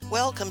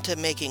Welcome to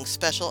Making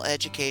Special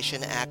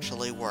Education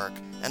Actually Work,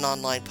 an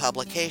online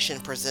publication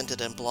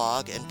presented in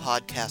blog and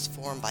podcast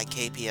form by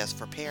KPS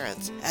for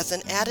Parents. As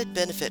an added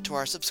benefit to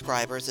our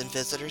subscribers and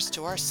visitors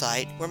to our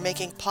site, we're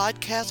making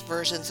podcast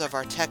versions of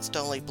our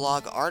text-only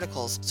blog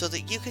articles so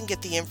that you can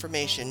get the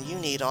information you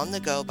need on the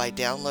go by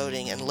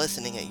downloading and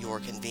listening at your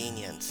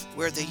convenience.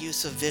 Where the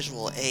use of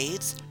visual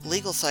aids,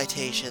 legal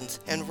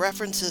citations, and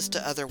references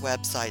to other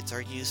websites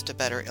are used to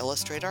better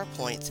illustrate our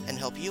points and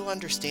help you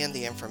understand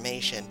the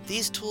information,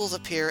 these tools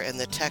appear in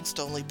the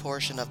text-only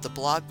portion of the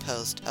blog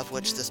post of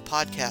which this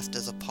podcast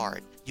is a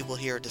part. You will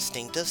hear a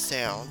distinctive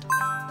sound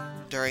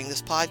during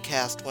this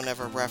podcast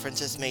whenever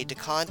reference is made to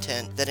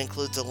content that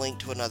includes a link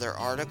to another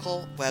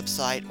article,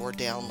 website, or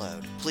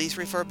download. Please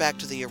refer back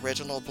to the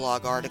original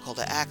blog article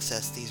to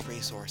access these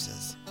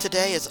resources.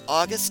 Today is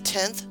August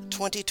 10th,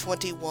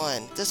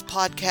 2021. This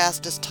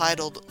podcast is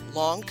titled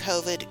Long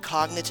COVID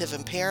Cognitive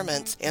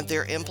Impairments and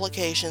Their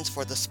Implications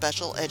for the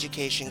Special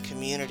Education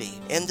Community.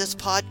 In this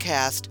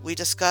podcast, we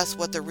discuss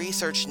what the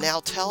research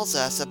now tells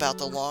us about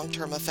the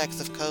long-term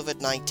effects of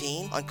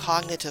COVID-19 on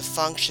cognitive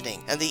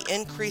functioning and the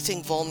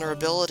increasing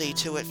vulnerability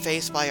to it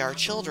faced by our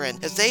children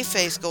as they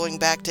face going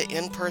back to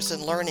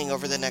in-person learning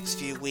over the next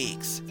few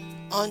weeks.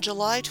 On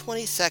July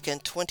 22,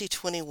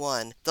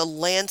 2021, The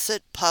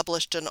Lancet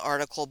published an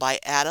article by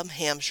Adam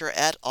Hampshire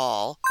et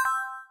al.,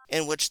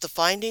 in which the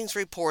findings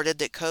reported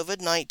that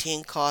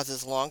COVID-19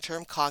 causes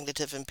long-term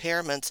cognitive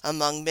impairments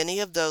among many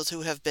of those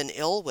who have been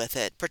ill with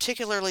it,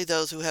 particularly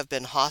those who have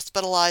been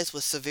hospitalized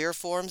with severe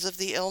forms of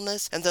the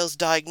illness and those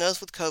diagnosed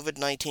with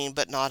COVID-19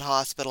 but not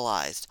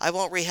hospitalized. I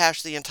won't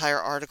rehash the entire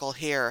article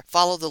here.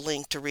 Follow the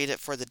link to read it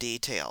for the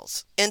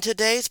details. In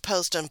today's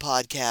post and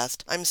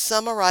podcast, I'm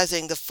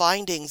summarizing the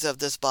findings of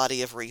this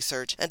body of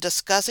research and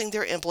discussing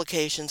their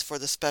implications for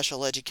the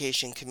special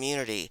education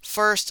community.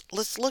 First,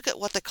 let's look at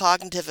what the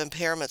cognitive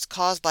impairments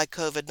caused by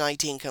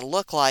COVID-19 can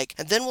look like,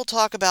 and then we'll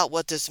talk about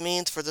what this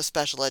means for the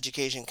special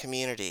education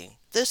community.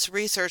 This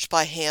research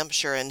by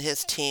Hampshire and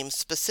his team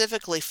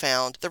specifically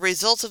found the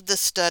results of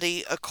this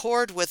study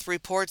accord with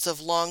reports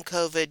of long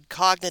COVID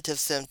cognitive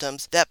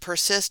symptoms that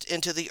persist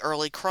into the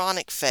early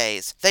chronic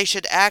phase. They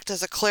should act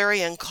as a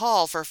clarion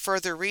call for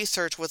further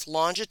research with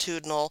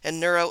longitudinal and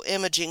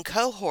neuroimaging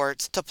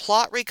cohorts to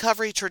plot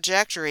recovery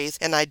trajectories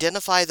and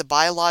identify the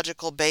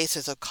biological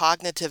basis of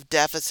cognitive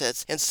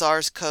deficits in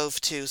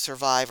SARS-CoV-2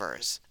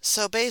 survivors.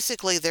 So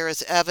basically, there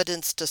is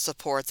evidence to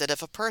support that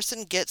if a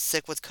person gets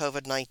sick with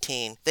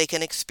COVID-19, they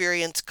can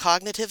experience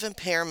cognitive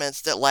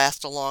impairments that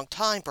last a long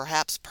time,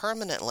 perhaps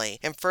permanently,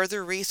 and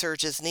further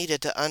research is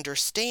needed to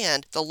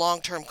understand the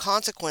long-term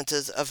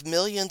consequences of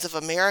millions of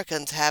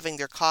Americans having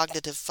their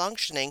cognitive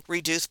functioning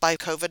reduced by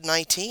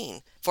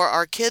COVID-19. For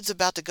our kids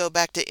about to go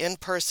back to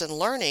in-person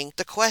learning,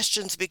 the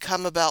questions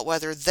become about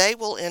whether they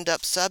will end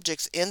up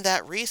subjects in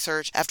that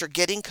research after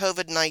getting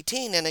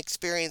COVID-19 and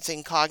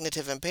experiencing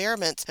cognitive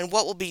impairments, and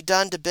what will be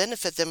done to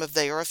benefit them if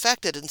they are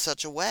affected in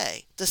such a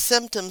way. The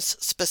symptoms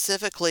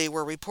specifically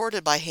were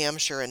reported by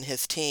Hampshire and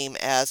his team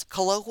as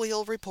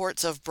colloquial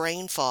reports of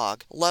brain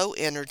fog, low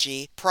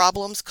energy,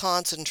 problems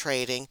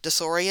concentrating,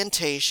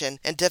 disorientation,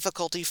 and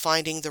difficulty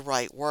finding the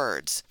right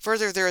words.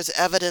 Further, there is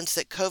evidence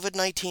that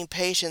COVID-19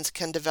 patients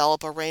can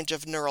develop a range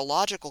of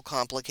neurological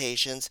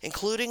complications,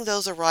 including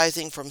those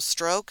arising from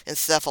stroke,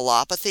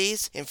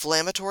 encephalopathies,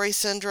 inflammatory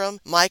syndrome,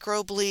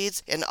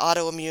 microbleeds, and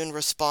autoimmune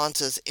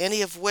responses,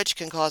 any of which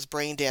can cause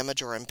brain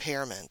damage or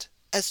impairment.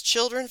 As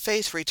children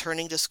face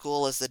returning to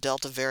school as the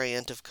Delta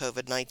variant of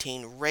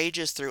COVID-19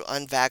 rages through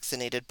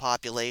unvaccinated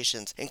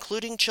populations,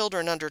 including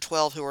children under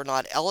 12 who are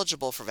not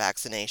eligible for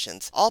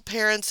vaccinations, all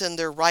parents in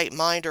their right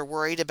mind are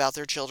worried about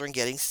their children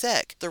getting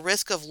sick. The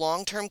risk of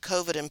long-term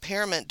COVID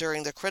impairment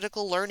during the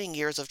critical learning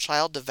years of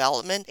child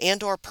development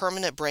and/or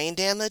permanent brain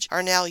damage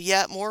are now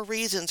yet more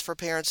reasons for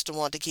parents to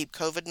want to keep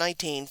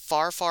COVID-19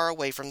 far, far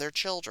away from their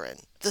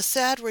children. The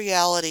sad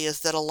reality is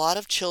that a lot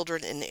of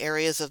children in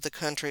areas of the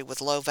country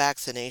with low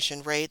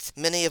vaccination rates,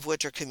 many of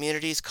which are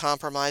communities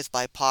compromised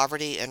by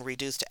poverty and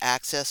reduced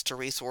access to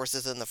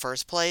resources in the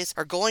first place,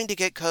 are going to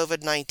get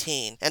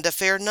COVID-19, and a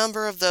fair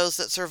number of those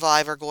that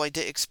survive are going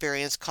to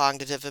experience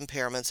cognitive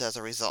impairments as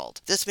a result.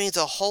 This means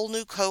a whole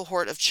new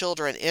cohort of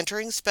children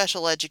entering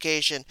special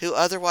education who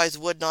otherwise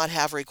would not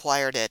have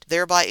required it,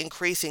 thereby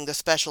increasing the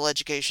special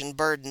education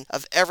burden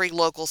of every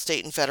local,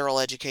 state, and federal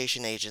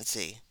education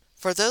agency.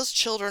 For those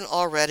children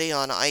already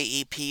on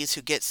IEPs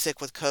who get sick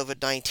with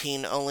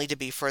COVID-19 only to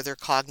be further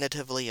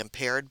cognitively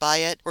impaired by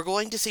it, we're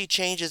going to see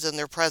changes in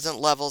their present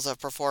levels of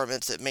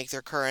performance that make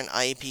their current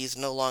IEPs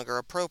no longer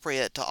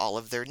appropriate to all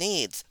of their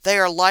needs. They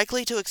are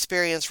likely to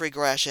experience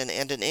regression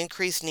and an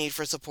increased need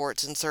for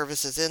supports and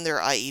services in their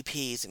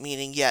IEPs,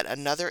 meaning yet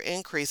another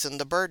increase in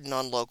the burden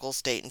on local,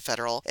 state, and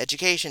federal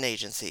education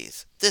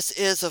agencies. This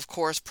is, of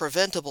course,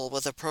 preventable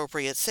with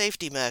appropriate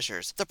safety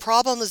measures. The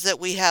problem is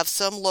that we have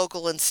some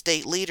local and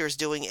state leaders lawmakers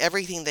doing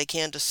everything they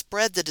can to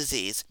spread the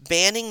disease,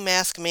 banning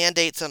mask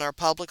mandates in our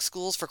public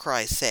schools for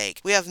Christ's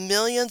sake. We have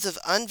millions of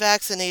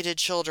unvaccinated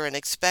children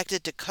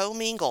expected to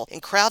commingle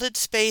in crowded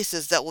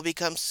spaces that will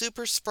become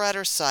super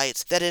spreader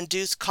sites that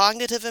induce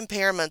cognitive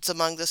impairments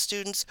among the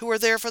students who are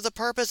there for the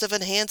purpose of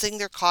enhancing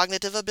their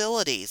cognitive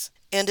abilities.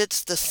 And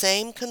it's the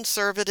same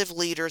conservative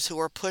leaders who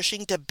are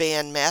pushing to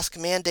ban mask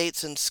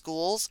mandates in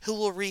schools who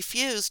will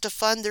refuse to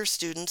fund their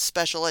students'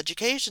 special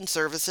education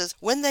services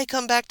when they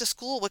come back to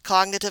school with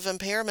cognitive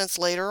impairments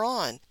later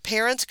on.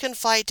 Parents can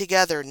fight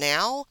together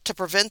now to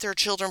prevent their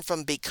children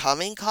from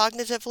becoming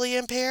cognitively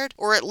impaired,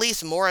 or at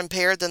least more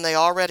impaired than they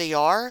already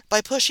are,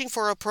 by pushing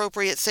for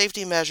appropriate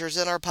safety measures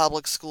in our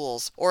public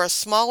schools. Or a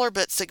smaller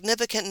but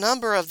significant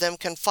number of them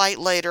can fight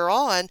later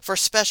on for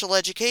special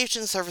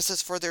education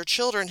services for their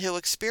children who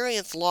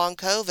experience long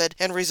COVID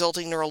and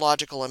resulting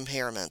neurological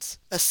impairments.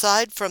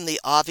 Aside from the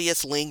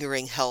obvious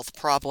lingering health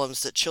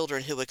problems that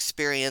children who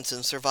experience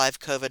and survive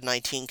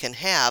COVID-19 can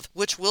have,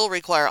 which will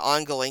require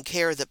ongoing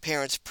care that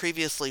parents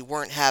previously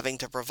weren't having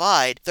to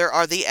provide, there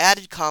are the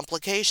added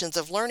complications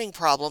of learning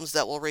problems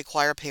that will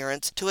require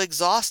parents to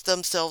exhaust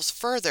themselves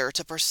further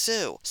to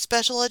pursue.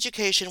 Special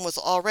education was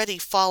already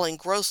falling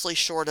grossly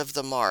short of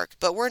the mark,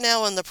 but we're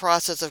now in the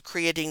process of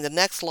creating the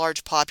next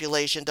large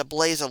population to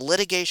blaze a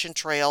litigation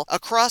trail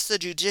across the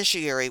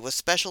judiciary with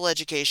special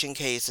education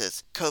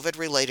cases,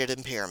 COVID-related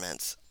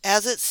impairments.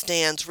 As it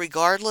stands,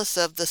 regardless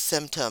of the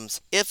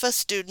symptoms, if a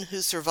student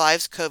who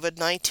survives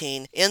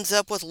COVID-19 ends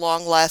up with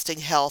long-lasting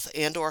health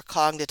and/or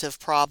cognitive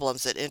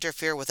problems that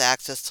interfere with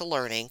access to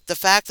learning, the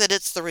fact that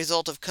it's the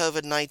result of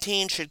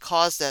COVID-19 should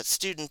cause that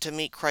student to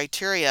meet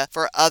criteria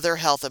for other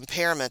health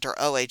impairment, or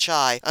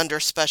OHI, under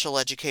special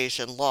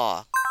education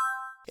law.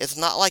 It's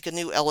not like a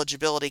new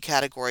eligibility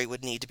category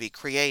would need to be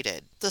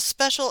created. The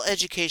special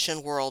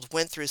education world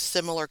went through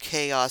similar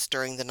chaos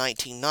during the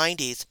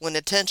 1990s when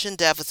attention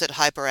deficit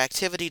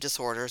hyperactivity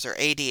disorders, or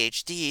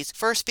ADHDs,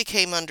 first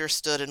became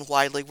understood and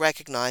widely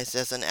recognized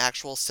as an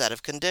actual set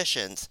of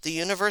conditions. The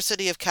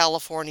University of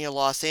California,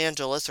 Los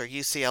Angeles, or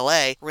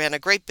UCLA, ran a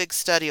great big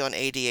study on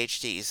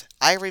ADHDs.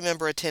 I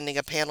remember attending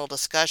a panel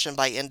discussion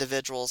by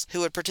individuals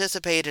who had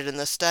participated in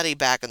the study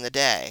back in the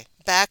day.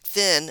 Back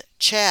then,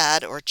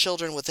 CHAD, or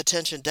Children with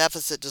Attention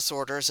Deficit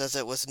Disorders as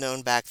it was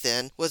known back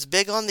then, was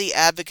big on the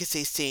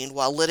advocacy scene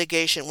while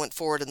litigation went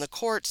forward in the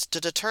courts to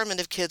determine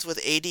if kids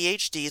with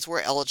ADHDs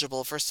were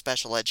eligible for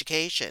special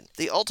education.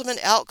 The ultimate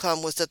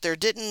outcome was that there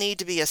didn't need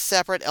to be a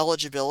separate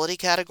eligibility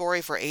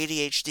category for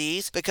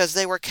ADHDs because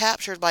they were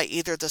captured by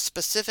either the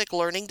specific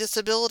learning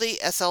disability,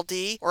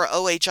 SLD, or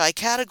OHI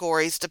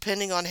categories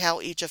depending on how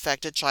each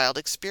affected child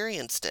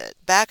experienced it.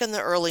 Back in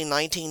the early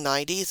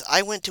 1990s,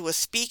 I went to a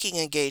speaking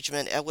engagement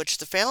at which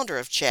the founder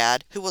of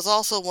CHAD, who was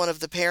also one of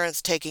the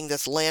parents taking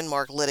this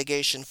landmark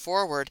litigation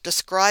forward,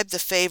 described the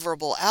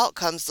favorable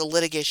outcomes the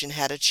litigation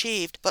had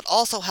achieved, but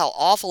also how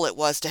awful it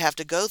was to have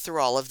to go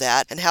through all of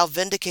that and how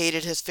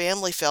vindicated his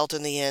family felt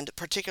in the end,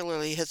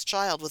 particularly his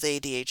child with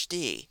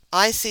ADHD.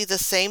 I see the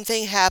same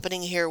thing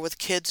happening here with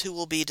kids who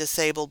will be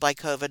disabled by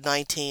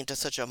COVID-19 to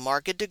such a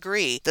marked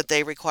degree that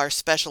they require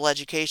special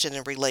education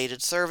and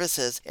related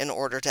services in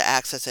order to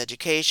access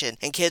education,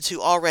 and kids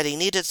who already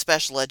needed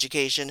special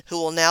education who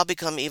will now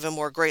become even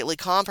more greatly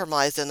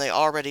compromised than they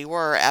already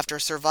were after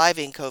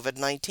surviving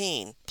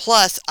COVID-19.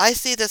 Plus, I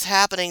see this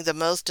happening the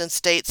most in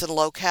states and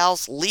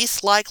locales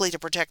least likely to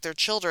protect their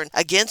children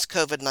against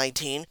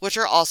COVID-19, which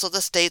are also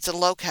the states and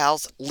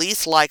locales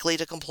least likely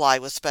to comply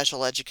with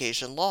special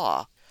education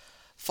law.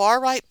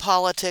 Far-right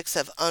politics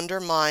have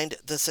undermined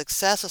the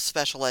success of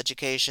special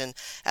education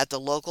at the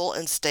local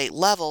and state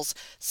levels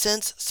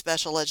since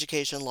special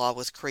education law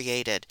was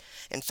created.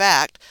 In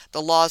fact,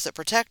 the laws that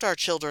protect our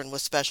children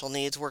with special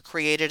needs were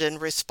created in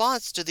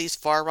response to these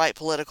far-right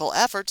political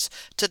efforts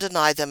to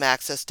deny them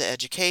access to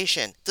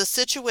education. The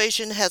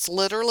situation has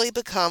literally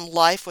become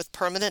life with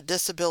permanent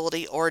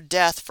disability or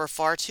death for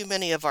far too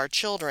many of our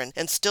children,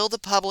 and still the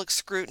public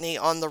scrutiny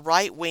on the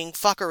right-wing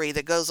fuckery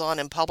that goes on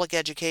in public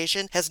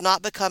education has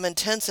not become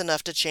intense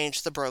enough to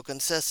change the broken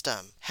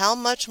system. How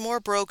much more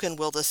broken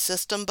will the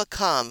system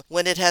become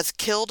when it has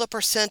killed a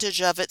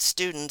percentage of its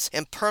students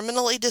and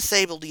permanently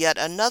disabled yet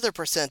another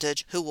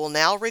percentage who will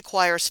now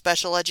require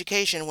special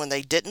education when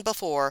they didn't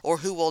before, or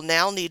who will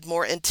now need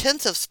more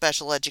intensive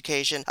special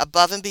education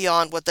above and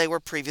beyond what they were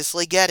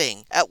previously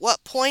getting? At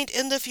what point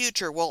in the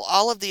future will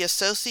all of the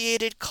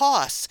associated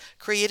costs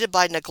created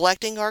by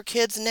neglecting our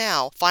kids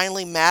now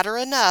finally matter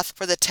enough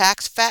for the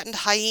tax-fattened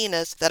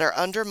hyenas that are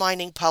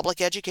undermining public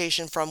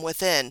education from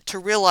within to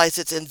realize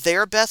it's in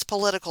their best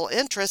political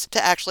interest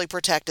to actually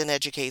protect and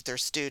educate their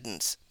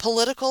students?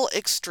 Political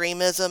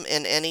extremism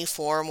in any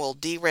form will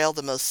derail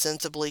the most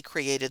sensibly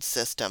created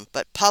system,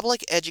 but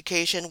public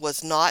education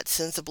was not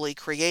sensibly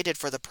created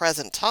for the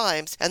present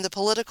times, and the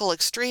political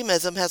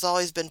extremism has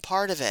always been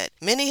part of it.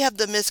 Many have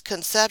the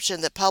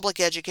misconception that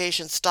public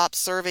education stopped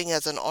serving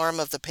as an arm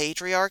of the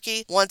patriarchy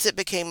hierarchy once it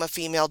became a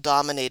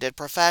female-dominated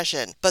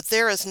profession. But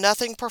there is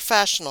nothing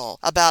professional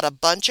about a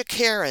bunch of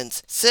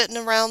Karens sitting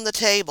around the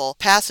table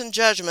passing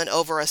judgment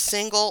over a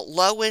single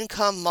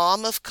low-income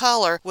mom of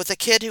color with a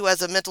kid who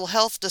has a mental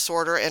health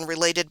disorder and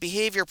related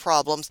behavior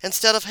problems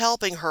instead of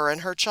helping her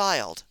and her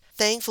child.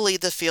 Thankfully,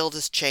 the field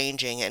is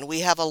changing, and we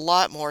have a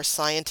lot more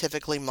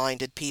scientifically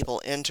minded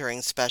people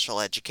entering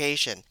special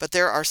education. But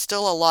there are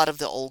still a lot of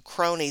the old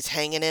cronies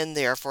hanging in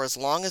there for as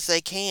long as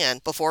they can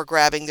before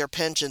grabbing their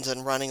pensions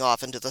and running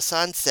off into the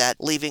sunset,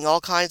 leaving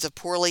all kinds of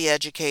poorly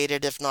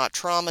educated, if not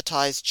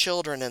traumatized,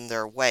 children in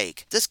their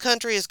wake. This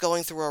country is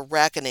going through a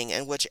reckoning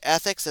in which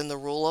ethics and the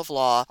rule of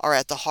law are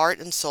at the heart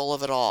and soul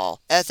of it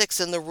all. Ethics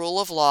and the rule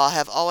of law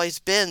have always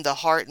been the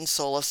heart and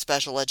soul of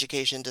special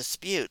education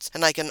disputes,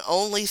 and I can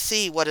only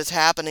see what is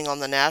happening on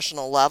the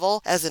national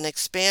level as an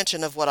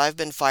expansion of what I've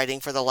been fighting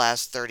for the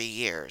last 30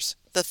 years.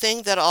 The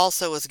thing that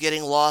also is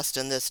getting lost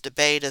in this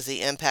debate is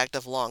the impact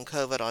of long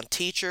COVID on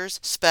teachers,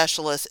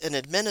 specialists, and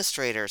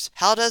administrators.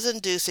 How does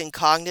inducing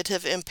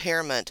cognitive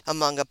impairment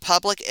among a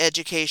public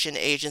education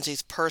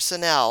agency's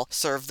personnel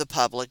serve the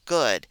public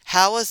good?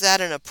 How is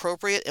that an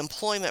appropriate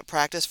employment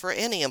practice for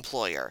any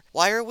employer?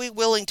 Why are we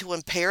willing to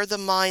impair the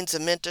minds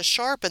meant to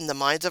sharpen the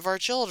minds of our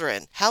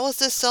children? How is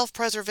this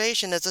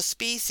self-preservation as a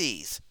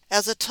species?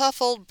 As a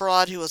tough old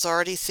broad who has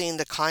already seen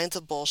the kinds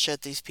of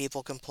bullshit these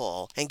people can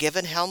pull, and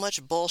given how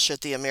much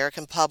bullshit the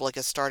American public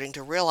is starting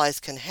to realize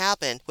can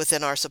happen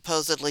within our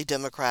supposedly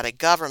democratic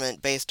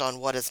government based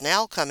on what is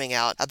now coming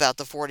out about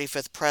the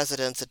 45th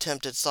president's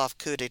attempted soft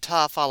coup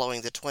d'etat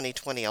following the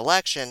 2020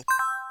 election,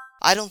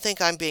 I don't think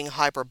I'm being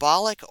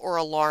hyperbolic or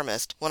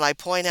alarmist when I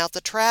point out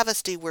the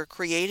travesty we're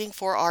creating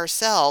for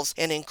ourselves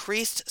in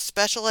increased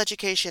special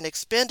education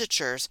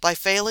expenditures by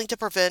failing to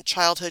prevent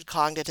childhood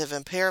cognitive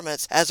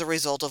impairments as a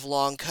result of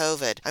long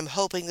COVID. I'm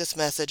hoping this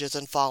message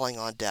isn't falling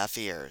on deaf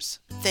ears.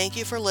 Thank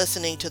you for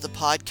listening to the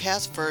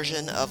podcast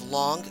version of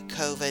Long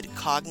COVID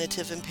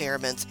Cognitive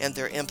Impairments and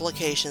Their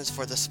Implications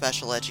for the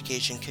Special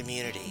Education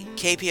Community.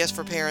 KPS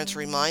for Parents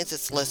reminds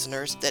its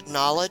listeners that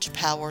knowledge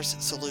powers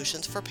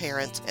solutions for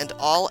parents, and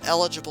all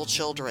eligible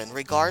children,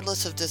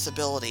 regardless of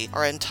disability,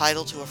 are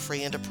entitled to a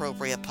free and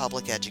appropriate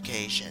public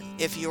education.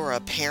 If you're a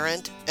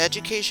parent,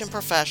 education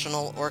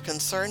professional, or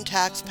concerned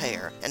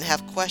taxpayer and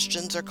have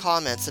questions or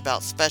comments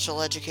about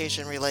special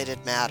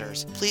education-related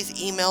matters,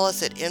 please email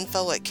us at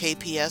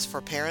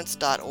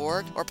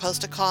info@kpsforparents.org or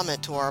post a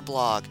comment to our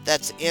blog.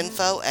 That's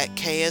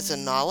info@K as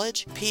in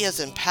knowledge, P as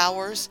in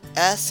powers,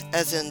 S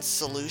as in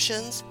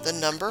solutions, the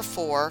number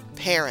 4,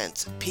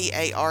 parents,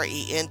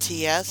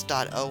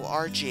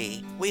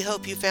 PARENTS.org. We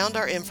hope you found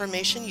our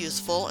information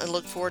useful and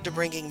look forward to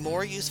bringing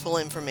more useful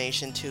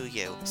information to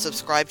you.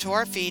 Subscribe to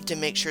our feed to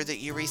make sure that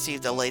you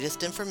receive the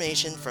latest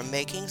information from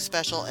Making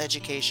Special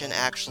Education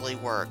Actually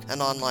Work,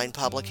 an online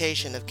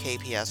publication of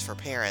KPS for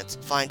Parents.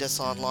 Find us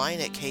online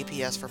at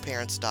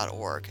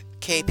kpsforparents.org.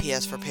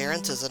 KPS for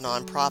Parents is a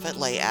nonprofit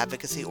lay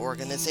advocacy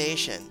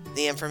organization.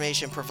 The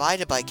information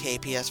provided by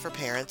KPS for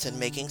Parents in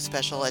Making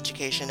Special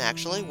Education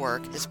Actually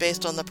Work is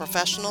based on the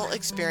professional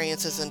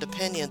experiences and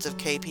opinions of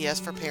KPS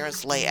for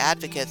Parents lay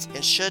advocates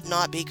and should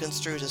not be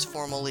construed as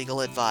formal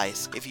legal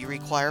advice. If you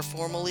require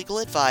formal legal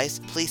advice,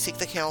 please seek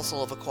the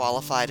counsel of a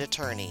qualified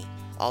attorney.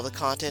 All the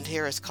content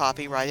here is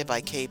copyrighted by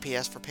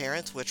KPS for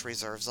Parents, which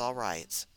reserves all rights.